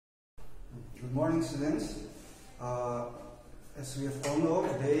Good morning, students. As we have all know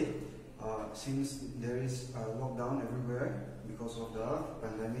today, since there is a lockdown everywhere because of the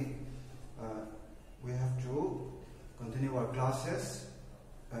pandemic, we have to continue our classes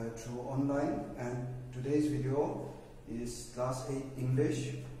through online, and today's video is class 8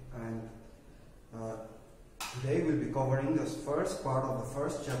 English, and today we'll be covering the first part of the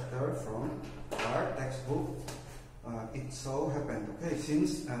first chapter from our textbook. It so happened. Okay,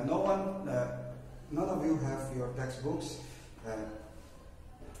 since none of you have your textbooks,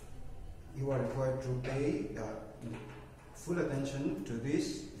 you are required to pay full attention to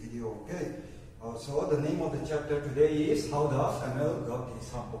this video. Okay. So the name of the chapter today is How the Camel Got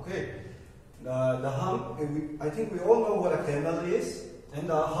His Hump. Okay. The hump. I think we all know what a camel is, and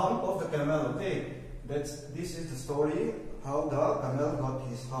the hump of the camel. Okay. This is the story how the camel got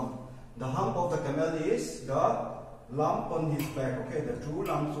his hump. The hump of the camel is the lump on his back. Okay, the two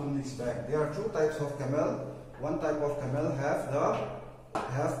lumps on his back. There are two types of camel. One type of camel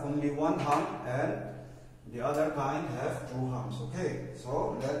have only one hump, and the other kind have two humps. Okay,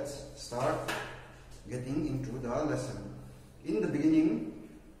 so let's start getting into the lesson. In the beginning,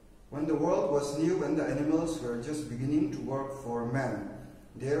 when the world was new and the animals were just beginning to work for man,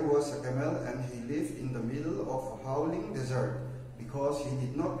 there was a camel, and he lived in the middle of a howling desert because he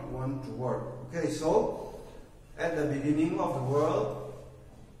did not want to work. Okay, so at the beginning of the world,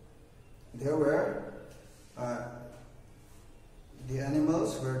 there were the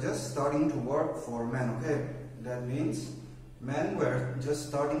animals were just starting to work for man. Okay, that means men were just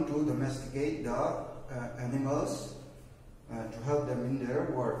starting to domesticate the animals to help them in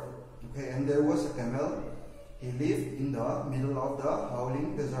their work. Okay, and there was a camel. He lived in the middle of the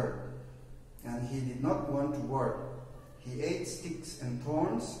howling desert, and he did not want to work. He ate sticks and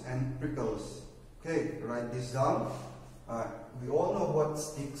thorns and prickles. Okay, write this down. We all know what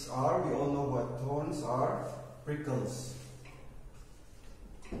sticks are. We all know what thorns are. Prickles.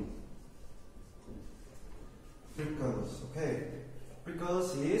 Prickles. Okay.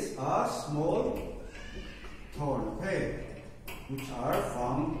 Prickles is a small thorn. Okay, which are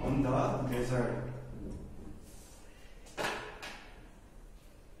found on the desert.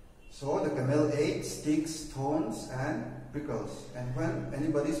 So the camel ate sticks, thorns, and prickles. And when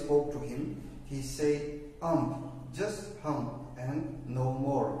anybody spoke to him, he said, just hump, and no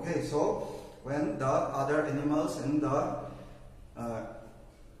more. Okay, so when the other animals and the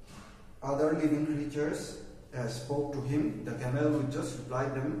other living creatures spoke to him, the camel would just reply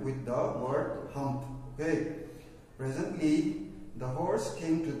them with the word hump. Okay. Presently, the horse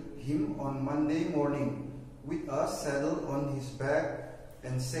came to him on Monday morning with a saddle on his back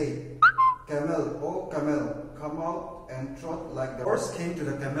and said, "Camel, oh camel, come out and trot like the horse." Came to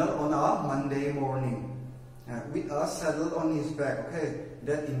the camel on a Monday morning with a saddle on his back. Okay,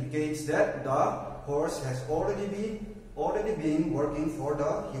 that indicates that the horse has already been working for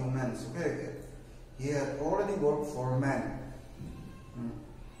the humans. Okay, he had already worked for man.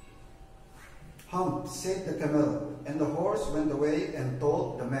 "Hump," said the camel, and the horse went away and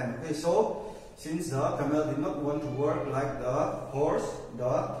told the man. Okay, so since the camel did not want to work like the horse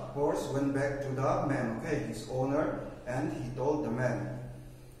went back to the man, okay, his owner, and he told the man.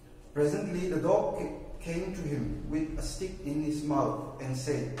 Presently, the dog came to him with a stick in his mouth and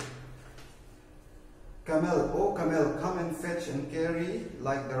said, "Camel, oh camel, come and fetch and carry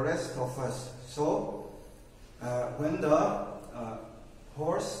like the rest of us." So, when the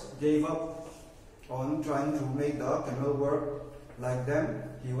horse gave up on trying to make the camel work like them,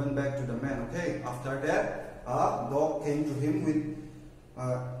 he went back to the man. Okay, after that, a dog came to him with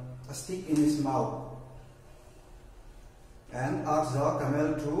a stick in his mouth and asked the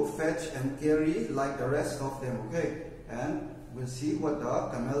camel to fetch and carry like the rest of them. Okay, and we'll see what the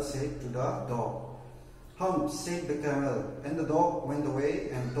camel said to the dog. "Hump," said the camel, and the dog went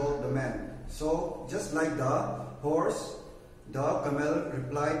away and told the man. So just like the horse, the camel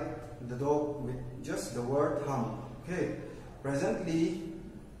replied the dog with just the word hump. Okay. Presently,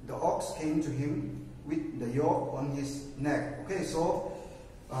 the ox came to him with the yoke on his neck. Okay, so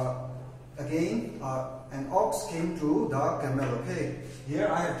again, an ox came to the camel. Okay, here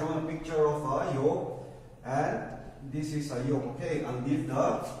I have drawn a picture of a yoke, and this is a yoke. Okay, I'll give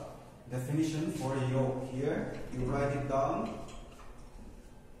the definition for a yoke here. You write it down.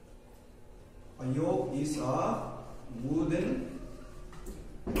 A yoke is a wooden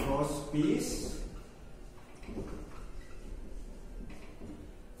cross piece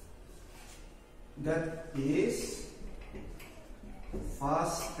that is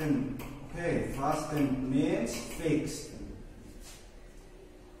fastened. Okay, fastened means fixed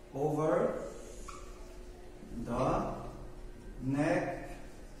over the neck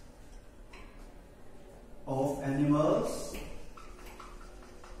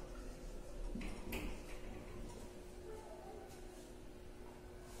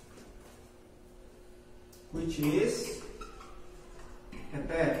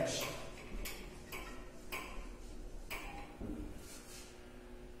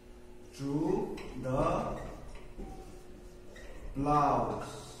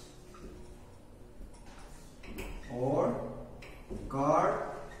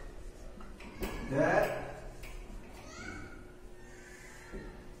that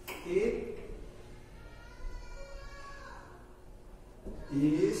it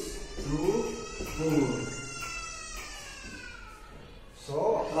is truthful.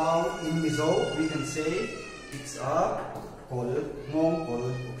 So now in Mizo we can say it's a kol, ngong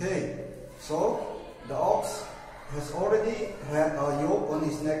kol. Okay. So the ox has already had a yoke on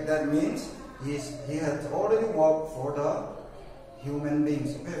his neck. That means he has already worked for the human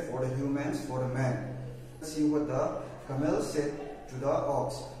beings. Okay, for the humans, for the man. Let's see what the camel said to the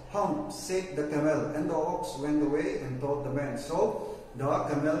ox. Hump, said the camel, and the ox went away and told the man. So the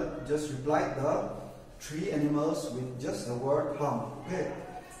camel just replied the three animals with just the word hump. Okay.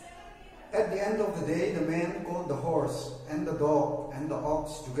 At the end of the day, the man called the horse and the dog and the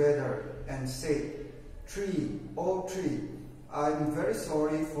ox together and said, "Tree, oh tree, I'm very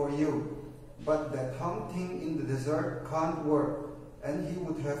sorry for you, but that hump thing in the desert can't work, and he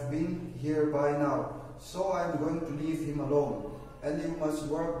would have been here by now. So I'm going to leave him alone, and you must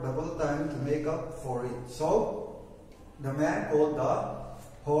work double time to make up for it." So the man called the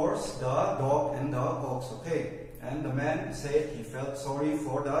horse, the dog, and the ox. Okay, and the man said he felt sorry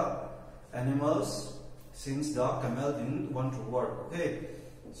for the animals since the camel didn't want to work. Okay,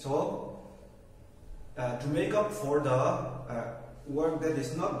 so to make up for the work that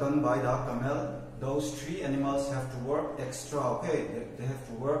is not done by the camel, those three animals have to work extra. Okay, they have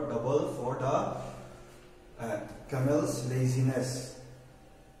to work double for the camel's laziness.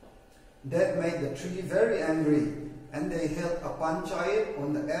 That made the tree very angry, and they held a panchayat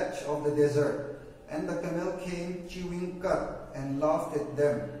on the edge of the desert. And the camel came chewing cud and laughed at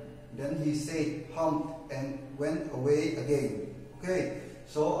them. Then he said, "Hump," and went away again. Okay,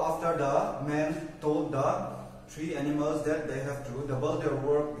 so after the man told the three animals that they have to double their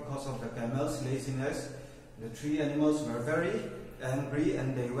work because of the camel's laziness, the three animals were very angry,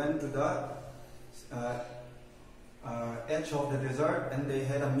 and they went to the edge of the desert, and they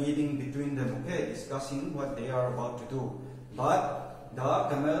had a meeting between them, okay, discussing what they are about to do. But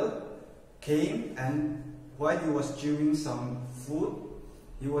the camel came, and while he was chewing some food,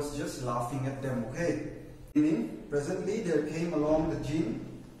 he was just laughing at them. Okay. Presently there came along the jinn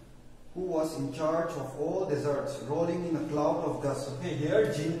who was in charge of all deserts, rolling in a cloud of dust. Okay,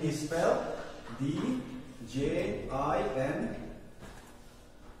 here jinn is spelled D-J-I-N.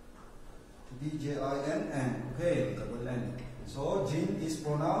 D-J-I-N-N. Okay, double N. So jinn is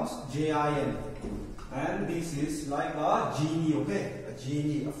pronounced J-I-N. And this is like a genie. Okay, a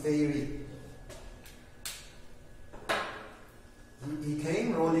genie, a fairy. He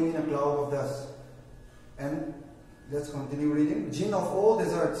came rolling in a cloud of dust. And let's continue reading. "Jinn of all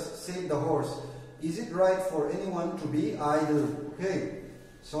deserts," said the horse, "is it right for anyone to be idle?" Okay,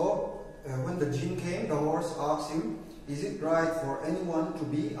 so when the jinn came, the horse asked him, "Is it right for anyone to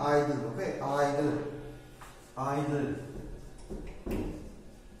be idle?" Okay, idle. Idle.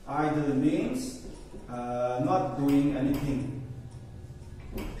 Idle means not doing anything.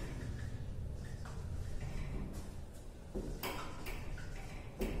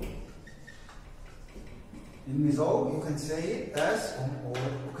 In Mizo, you can say it as or.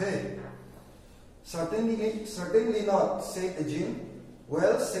 Okay. Certainly not," said the jinn.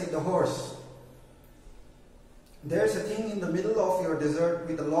 "Well," said the horse, "there's a thing in the middle of your desert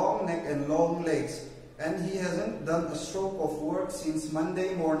with a long neck and long legs, and he hasn't done a stroke of work since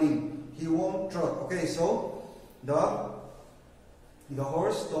Monday morning. He won't trot." Okay, so the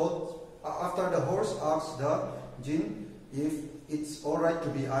horse told, after the horse asked the jinn if it's alright to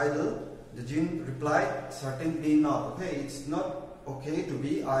be idle, the jinn replied, "Certainly not." Okay, it's not okay to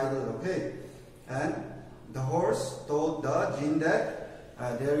be idle. Okay, and the horse told the jinn that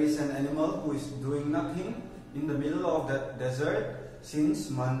there is an animal who is doing nothing in the middle of that desert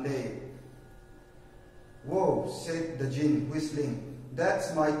since Monday. "Whoa," said the jinn, whistling,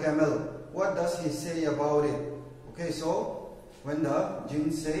 "that's my camel. What does he say about it?" Okay, so when the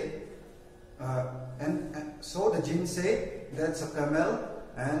jinn said, so the jinn said, "That's a camel,"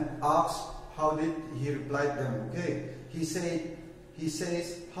 and asked, how did he reply them? Okay, he says,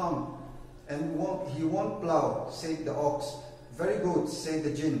 "Hump," and he won't plow, said the ox. "Very good," said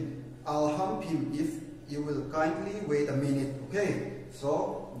the jinn. "I'll hump him if you will kindly wait a minute." Okay,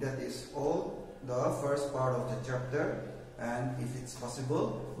 so that is all the first part of the chapter, and if it's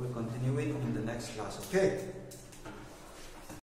possible, we'll continue it in the next class. Okay.